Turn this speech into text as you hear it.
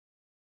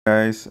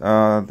Guys,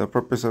 the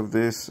purpose of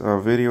this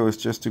video is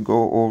just to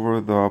go over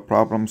the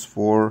problems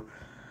for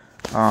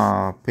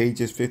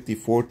pages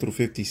 54 through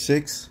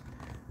 56.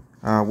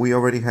 We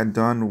already had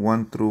done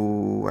 1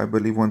 through, I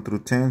believe, 1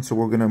 through 10, so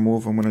we're going to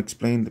move. I'm going to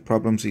explain the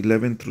problems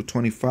 11 through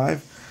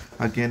 25.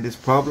 Again, these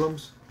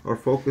problems are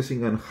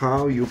focusing on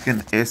how you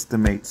can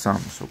estimate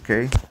sums,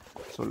 okay?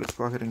 So let's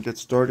go ahead and get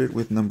started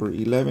with number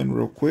 11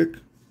 real quick.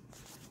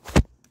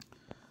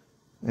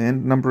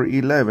 And number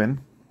 11,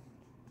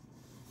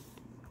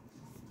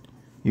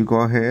 you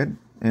go ahead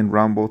and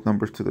round both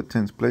numbers to the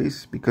tens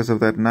place. Because of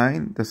that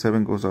 9, the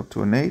 7 goes up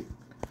to an 8.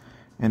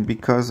 And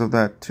because of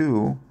that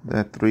 2,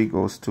 that 3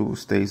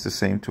 stays the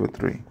same to a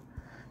 3.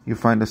 You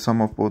find the sum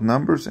of both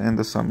numbers, and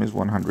the sum is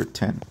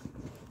 110.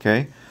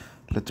 Okay,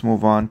 let's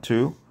move on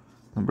to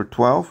number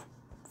 12.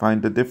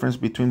 Find the difference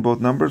between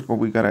both numbers, but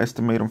we got to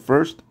estimate them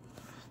first.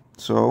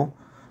 So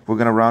we're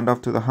going to round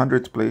off to the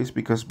hundreds place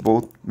because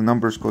both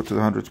numbers go to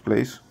the hundreds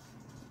place.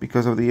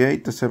 Because of the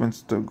 8, the 7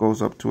 still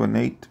goes up to an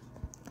 8.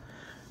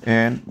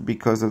 And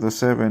because of the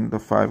 7, the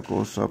 5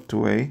 goes up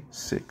to a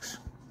 6.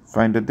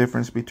 Find the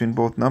difference between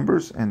both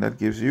numbers, and that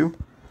gives you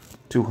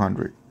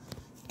 200.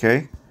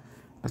 Okay,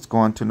 let's go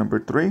on to number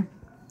 3.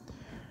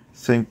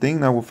 Same thing,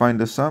 now we'll find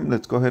the sum.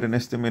 Let's go ahead and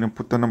estimate and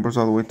put the numbers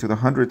all the way to the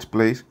hundreds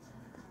place.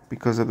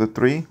 Because of the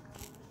 3,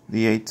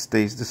 the 8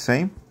 stays the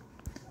same.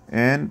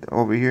 And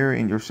over here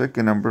in your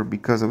second number,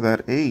 because of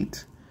that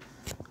 8,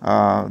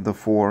 the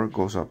 4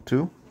 goes up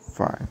to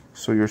 5.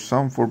 So your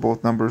sum for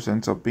both numbers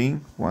ends up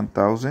being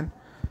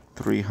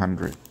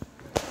 1,300.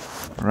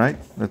 All right,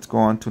 let's go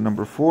on to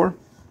number 4.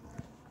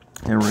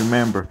 And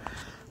remember,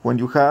 when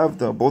you have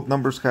both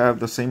numbers have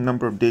the same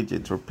number of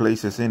digits or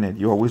places in it,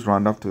 you always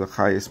round up to the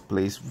highest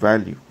place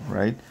value,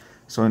 right?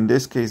 So in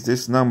this case,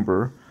 this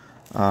number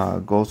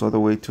goes all the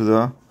way to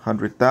the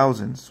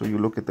 100,000. So you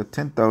look at the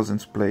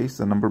 10,000s place,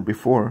 the number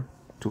before,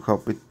 to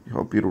help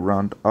you to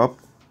round up,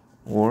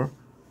 or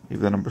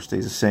if the number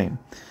stays the same.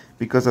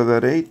 Because of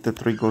that 8, the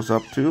 3 goes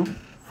up to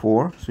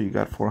 4, so you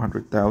got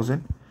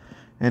 400,000.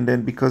 And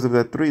then because of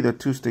that 3, the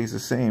 2 stays the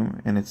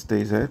same, and it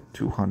stays at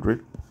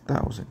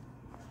 200,000.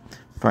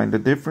 Find the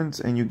difference,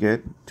 and you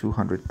get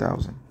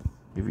 200,000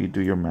 if you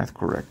do your math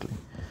correctly.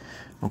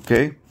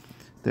 Okay,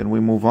 then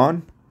we move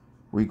on.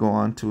 We go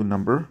on to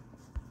number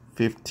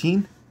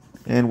 15,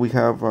 and we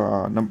have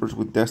numbers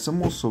with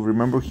decimals. So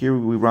remember, here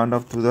we round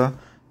up to the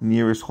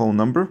nearest whole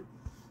number,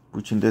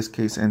 which in this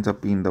case ends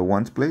up being the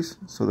ones place.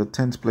 So the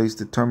tens place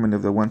determine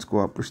if the ones go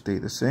up or stay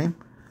the same.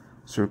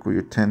 Circle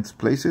your tens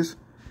places.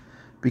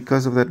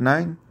 Because of that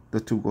 9, the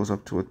 2 goes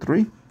up to a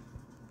 3.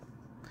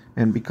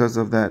 And because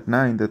of that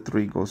 9, the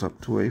 3 goes up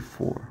to a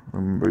 4.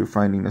 Remember, you're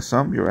finding the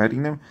sum, you're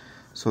adding them.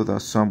 So the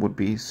sum would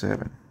be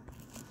 7.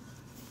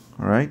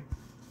 Alright,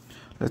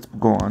 let's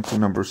go on to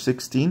number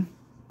 16.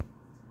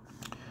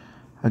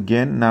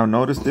 Again, now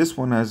notice this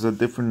one has a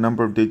different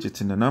number of digits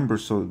in the number.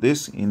 So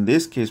in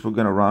this case, we're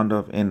going to round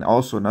up. And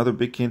also another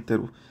big hint that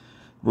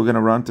we're going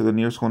to round to the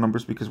nearest whole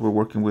numbers because we're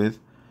working with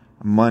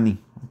money.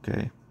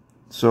 Okay,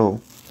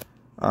 so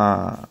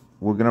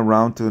we're going to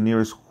round to the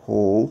nearest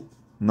whole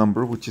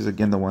number, which is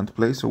again the ones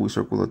place. So we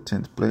circle the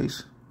tens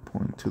place,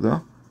 point to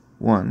the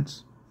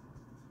ones.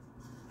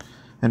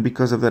 And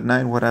because of that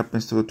 9, what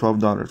happens to the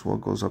 $12? Well,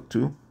 it goes up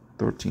to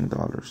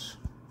 $13.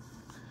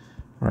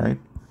 Right?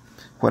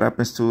 What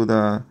happens to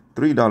the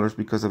 $3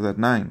 because of that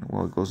 9?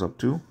 Well, it goes up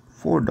to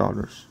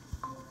 $4.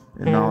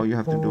 And now all you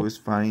have to do is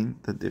find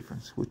the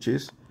difference, which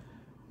is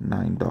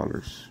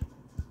 $9.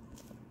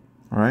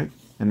 All right?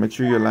 And make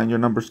sure you align your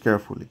numbers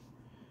carefully.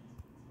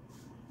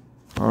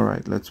 All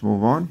right, let's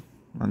move on.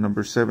 On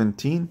number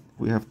 17,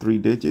 we have 3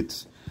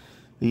 digits.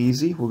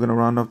 Easy. We're going to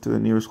round up to the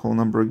nearest whole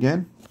number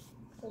again.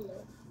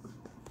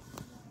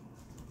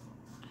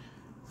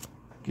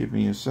 Give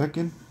me a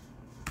second.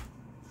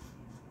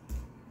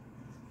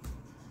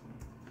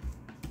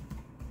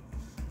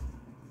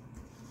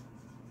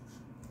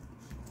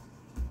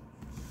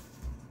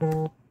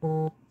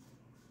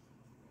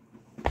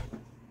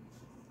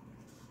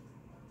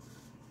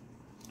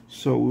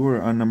 So we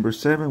were on number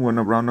 7. We're going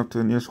to round up to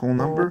the nearest whole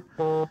number.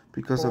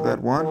 Because of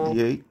that 1,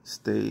 the 8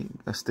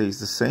 stays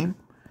the same.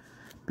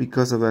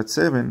 Because of that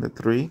 7, the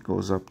 3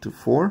 goes up to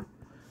 4.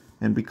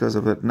 And because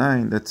of that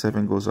 9, that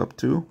 7 goes up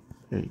to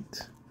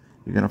 8.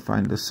 You're going to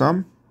find the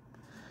sum.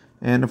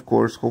 And of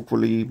course,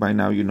 hopefully by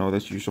now you know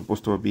that you're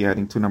supposed to be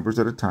adding 2 numbers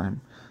at a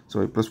time.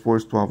 So 8 plus 4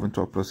 is 12, and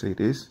 12 plus 8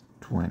 is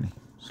 20.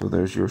 So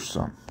there's your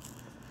sum.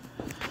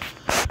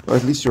 Or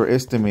at least your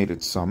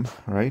estimated sum,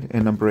 right?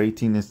 And number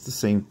 18 is the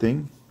same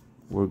thing.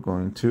 We're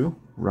going to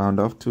round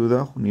off to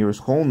the nearest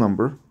whole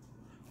number,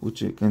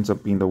 which ends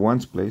up being the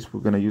ones place.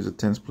 We're going to use the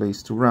tens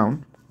place to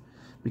round.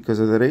 Because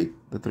of that 8,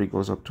 the 3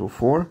 goes up to a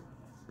 4.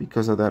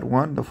 Because of that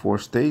 1, the 4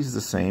 stays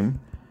the same.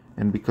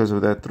 And because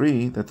of that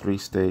 3, the 3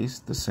 stays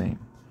the same.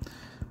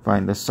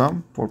 Find the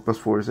sum. 4 plus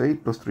 4 is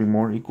 8, plus 3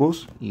 more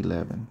equals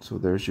 11. So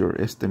there's your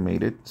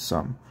estimated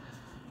sum,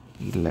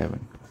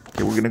 11.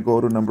 Okay, we're going to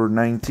go to number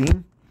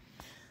 19.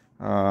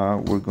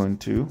 We're going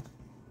to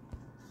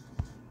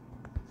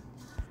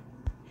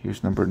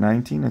Here's number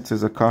 19. It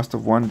says the cost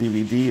of one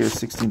DVD is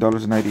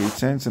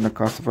 $16.98 and the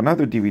cost of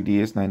another DVD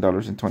is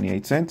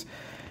 $9.28.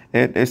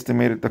 It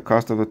estimated the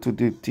cost of the two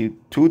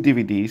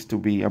DVDs to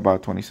be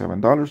about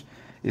 $27.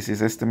 Is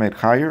his estimate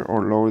higher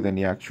or lower than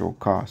the actual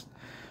cost?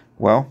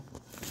 Well,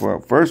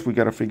 first we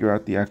got to figure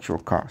out the actual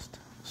cost.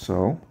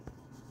 So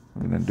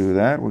we're going to do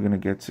that. We're going to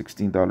get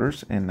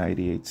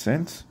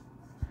 $16.98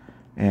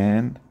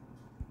 and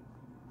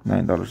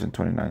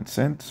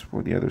 $9.29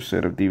 for the other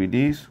set of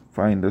DVDs.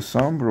 Find the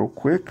sum real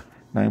quick.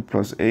 9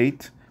 plus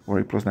 8, or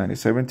 8 plus 9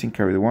 is 17.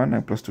 Carry the 1.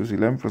 9 plus 2 is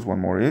 11. Plus 1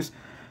 more is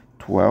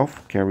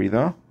 12. Carry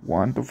the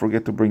 1. Don't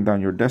forget to bring down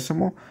your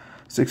decimal.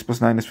 6 plus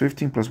 9 is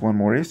 15. Plus 1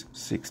 more is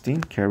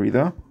 16. Carry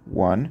the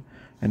 1.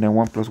 And then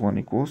 1 plus 1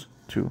 equals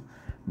 2.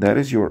 That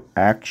is your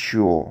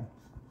actual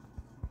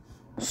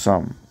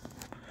sum.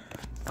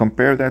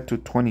 Compare that to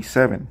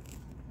 27,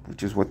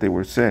 which is what they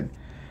were said.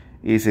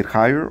 Is it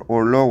higher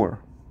or lower?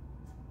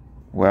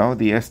 Well,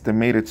 the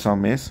estimated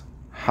sum is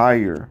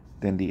higher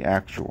than the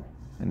actual.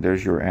 And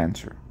there's your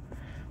answer.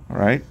 All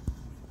right.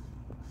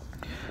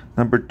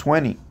 Number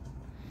 20.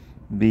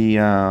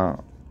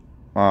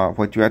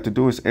 What you have to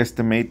do is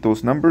estimate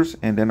those numbers.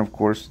 And then, of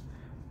course,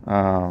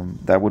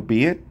 that would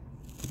be it.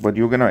 But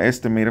you're going to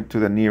estimate up to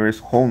the nearest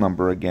whole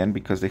number again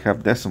because they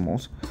have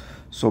decimals.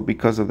 So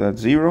because of that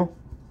 0,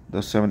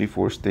 the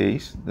 74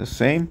 stays the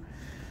same.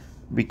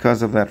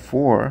 Because of that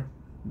 4,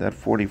 that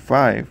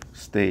 45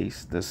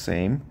 stays the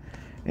same.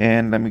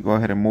 And let me go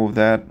ahead and move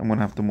that. I'm going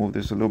to have to move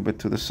this a little bit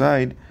to the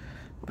side.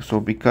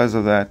 So because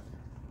of that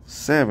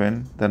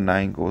 7, the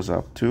 9 goes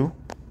up to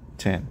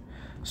 10.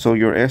 So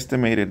your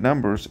estimated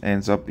numbers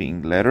ends up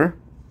being letter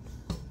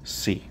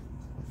C.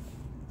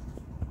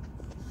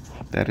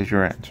 That is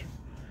your answer.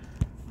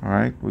 All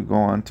right, we go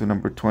on to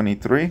number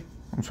 23.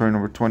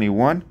 Number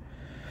 21.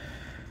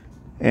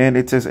 And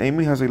it says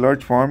Amy has a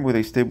large farm with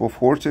a stable of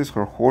horses.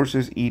 Her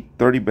horses eat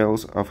 30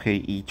 bales of hay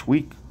each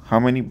week. How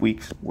many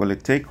weeks will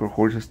it take her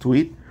horses to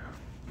eat?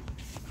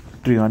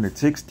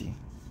 360.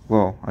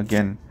 Well,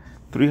 again,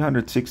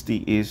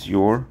 360 is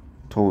your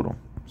total.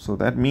 So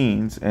that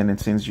means, and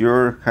since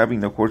you're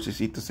having the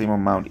horses eat the same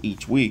amount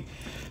each week,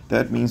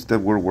 that means that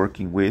we're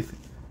working with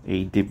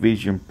a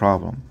division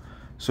problem.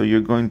 So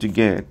you're going to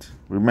get,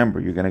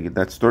 remember, you're going to get,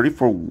 that's 30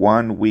 for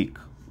 1 week.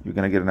 You're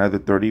going to get another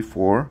 30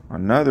 for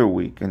another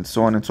week, and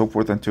so on and so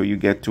forth until you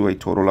get to a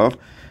total of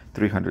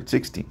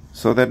 360.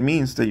 So that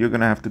means that you're going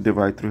to have to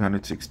divide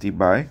 360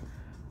 by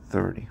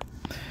 30.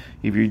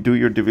 If you do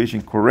your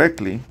division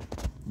correctly,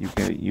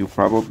 you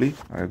probably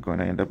are going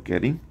to end up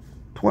getting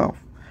 12,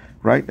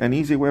 right? An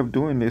easy way of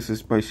doing this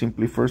is by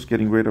simply first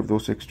getting rid of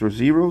those extra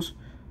zeros,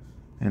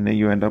 and then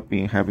you end up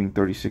having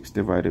 36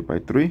 divided by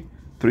 3.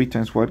 3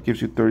 times what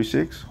gives you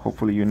 36?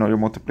 Hopefully you know your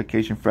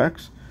multiplication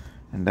facts,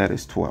 and that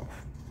is 12,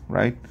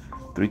 right?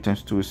 3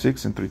 times 2 is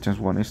 6, and 3 times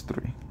 1 is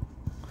 3.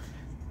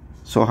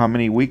 So how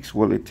many weeks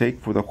will it take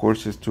for the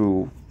horses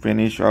to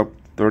finish up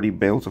 30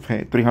 bales of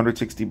hay,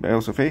 360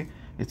 bales of hay?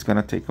 It's going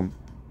to take them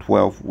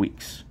 12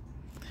 weeks.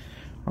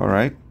 All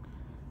right.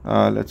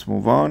 Let's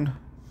move on.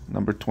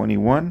 Number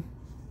 21.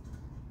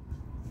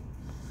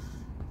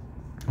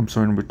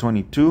 Number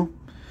 22.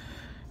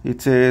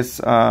 It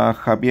says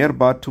Javier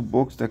bought 2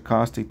 books that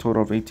cost a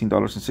total of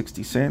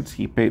 $18.60.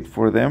 He paid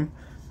for them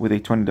with a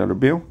 $20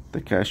 bill. The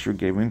cashier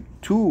gave him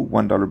 2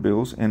 $1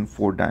 bills and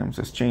 4 dimes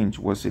as change.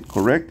 Was it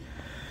correct?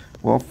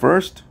 Well,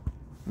 first,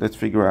 let's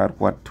figure out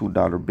what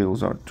 $2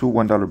 bills are. 2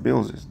 $1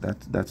 bills is.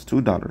 That's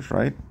 $2,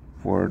 right?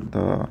 For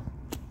the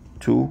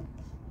 2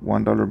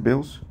 $1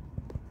 bills.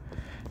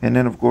 And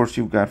then, of course,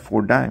 you've got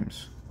 4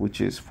 dimes, which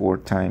is 4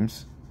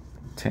 times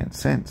 10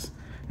 cents.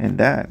 And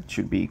that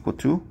should be equal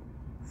to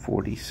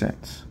 40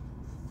 cents,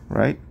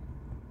 right?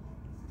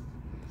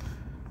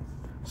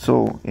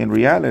 So, in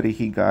reality,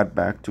 he got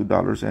back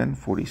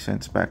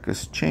 $2.40 back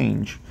as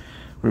change.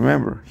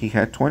 Remember, he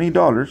had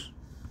 $20.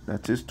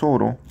 That's his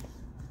total.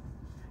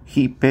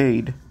 He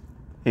paid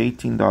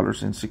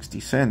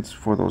 $18.60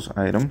 for those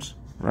items,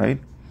 right?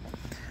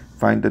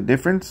 Find the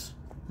difference.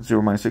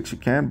 0 minus 6 you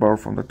can. Borrow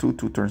from the 2.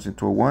 2 turns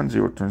into a 1.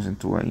 0 turns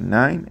into a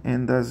 9.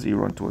 And the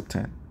 0 into a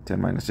 10. 10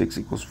 minus 6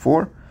 equals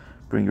 4.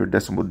 Bring your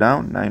decimal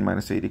down. 9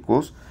 minus 8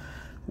 equals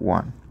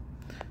 1.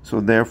 So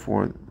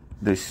therefore,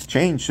 this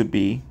change should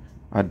be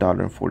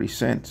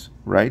 $1.40,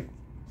 right?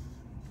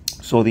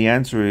 So the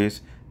answer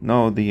is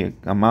no, the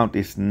amount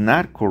is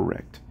not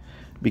correct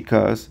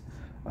because,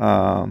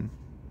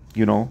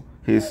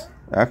 his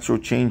actual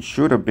change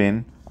should have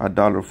been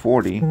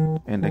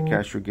 $1.40 and the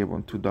cashier gave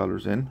him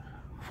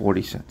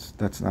 $2.40.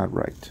 That's not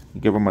right.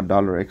 You give him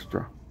 $1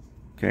 extra.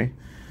 Okay,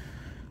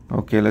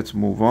 let's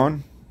move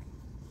on.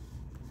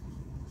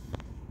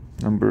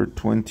 Number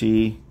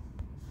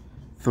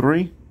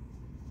 23.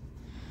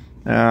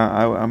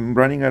 I'm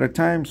running out of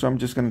time, so I'm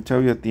just going to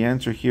tell you that the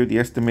answer here, the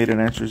estimated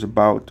answer is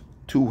about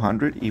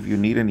 200. If you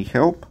need any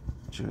help,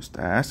 just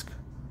ask.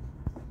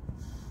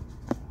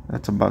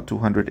 That's about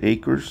 200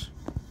 acres.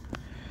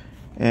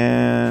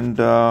 And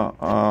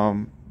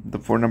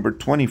for number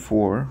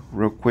 24,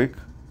 real quick,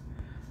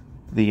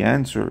 the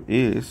answer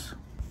is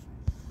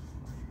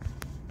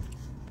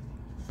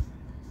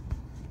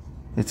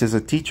It says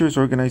a teacher is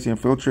organizing a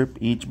field trip.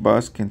 Each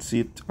bus can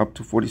seat up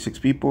to 46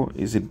 people.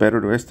 Is it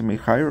better to estimate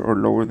higher or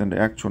lower than the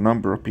actual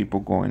number of people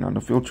going on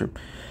the field trip?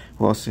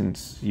 Well,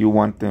 since you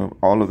want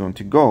all of them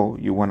to go,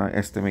 you want to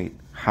estimate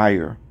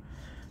higher,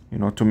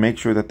 to make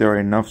sure that there are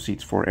enough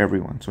seats for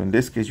everyone. So in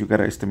this case, you got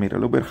to estimate a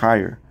little bit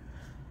higher,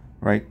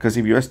 right? Because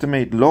if you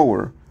estimate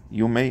lower,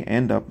 you may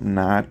end up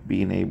not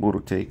being able to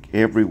take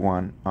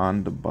everyone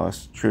on the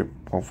bus trip,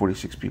 all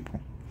 46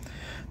 people.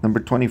 Number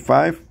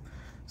 25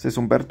 says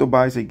Humberto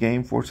buys a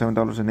game for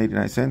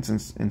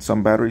 $7.89 and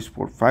some batteries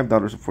for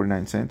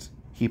 $5.49.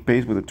 He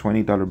pays with a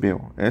 $20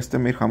 bill.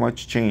 Estimate how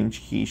much change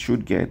he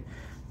should get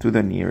to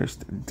the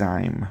nearest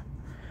dime.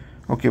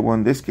 Okay, well,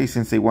 in this case,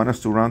 since they want us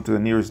to round to the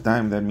nearest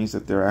dime, that means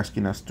that they're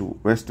asking us to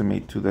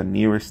estimate to the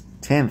nearest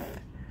tenth,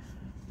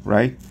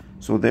 right?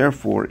 So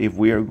therefore, if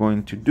we are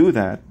going to do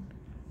that,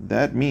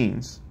 that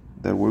means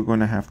that we're going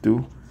to have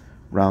to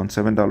round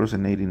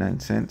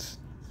 $7.89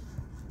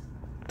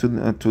 to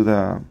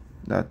the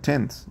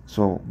tenths.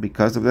 So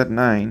because of that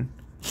 9,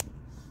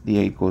 the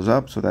 8 goes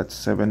up, so that's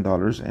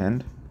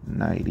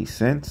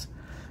 $7.90.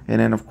 And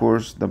then of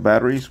course the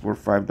batteries were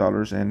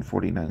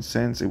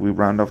 $5.49. If we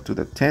round off to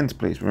the tenth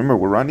place, remember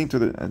we're rounding to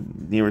the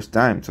nearest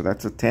dime, so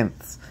that's a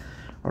tenth.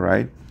 All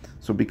right,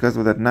 so because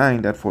of that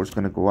 9, that 4 is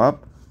going to go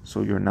up,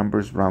 so your number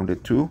is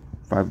rounded to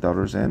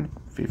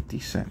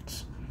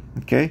 $5.50.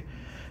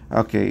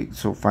 Okay,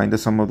 so find the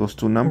sum of those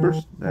two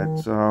numbers.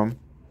 That's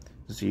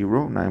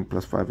 0. 9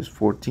 plus 5 is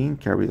 14.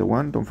 Carry the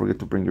 1. Don't forget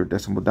to bring your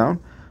decimal down.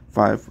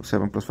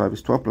 7 plus 5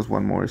 is 12, plus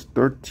 1 more is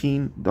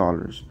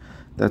 $13.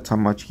 That's how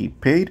much he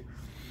paid.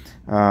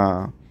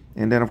 And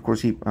then of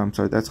course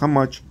that's how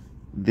much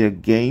the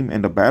game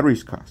and the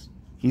batteries cost.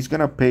 He's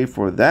gonna pay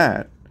for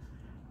that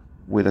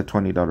with a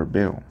 $20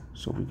 bill.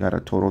 So we got a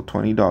total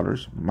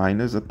 $20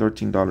 minus the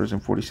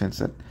 $13.40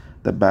 that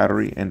the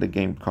battery and the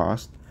game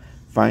cost.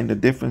 Find the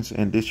difference,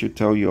 and this should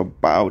tell you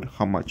about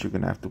how much you're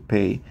gonna have to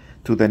pay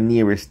to the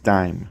nearest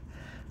dime.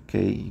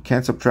 Okay, you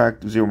can't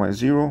subtract 0 minus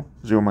 0,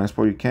 0 minus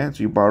 4 you can't,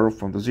 so you borrow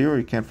from the 0,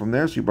 you can't from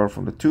there, so you borrow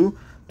from the 2,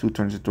 2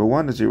 turns into a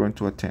 1, a 0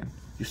 into a 10.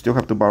 You still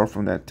have to borrow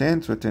from that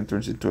 10, so a 10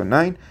 turns into a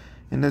 9,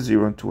 and a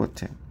 0 into a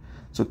 10.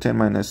 So 10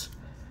 minus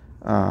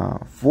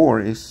 4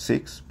 is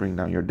 6, bring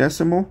down your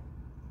decimal,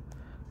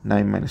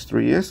 9 minus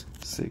 3 is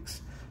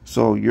 6.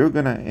 So you're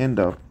going to end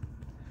up,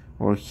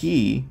 or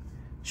he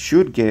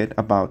should get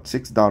about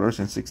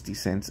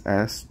 $6.60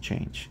 as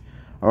change.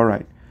 All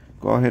right,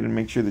 go ahead and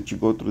make sure that you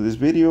go through this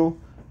video.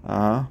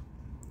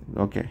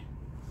 Okay,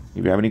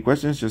 if you have any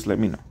questions, just let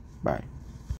me know. Bye.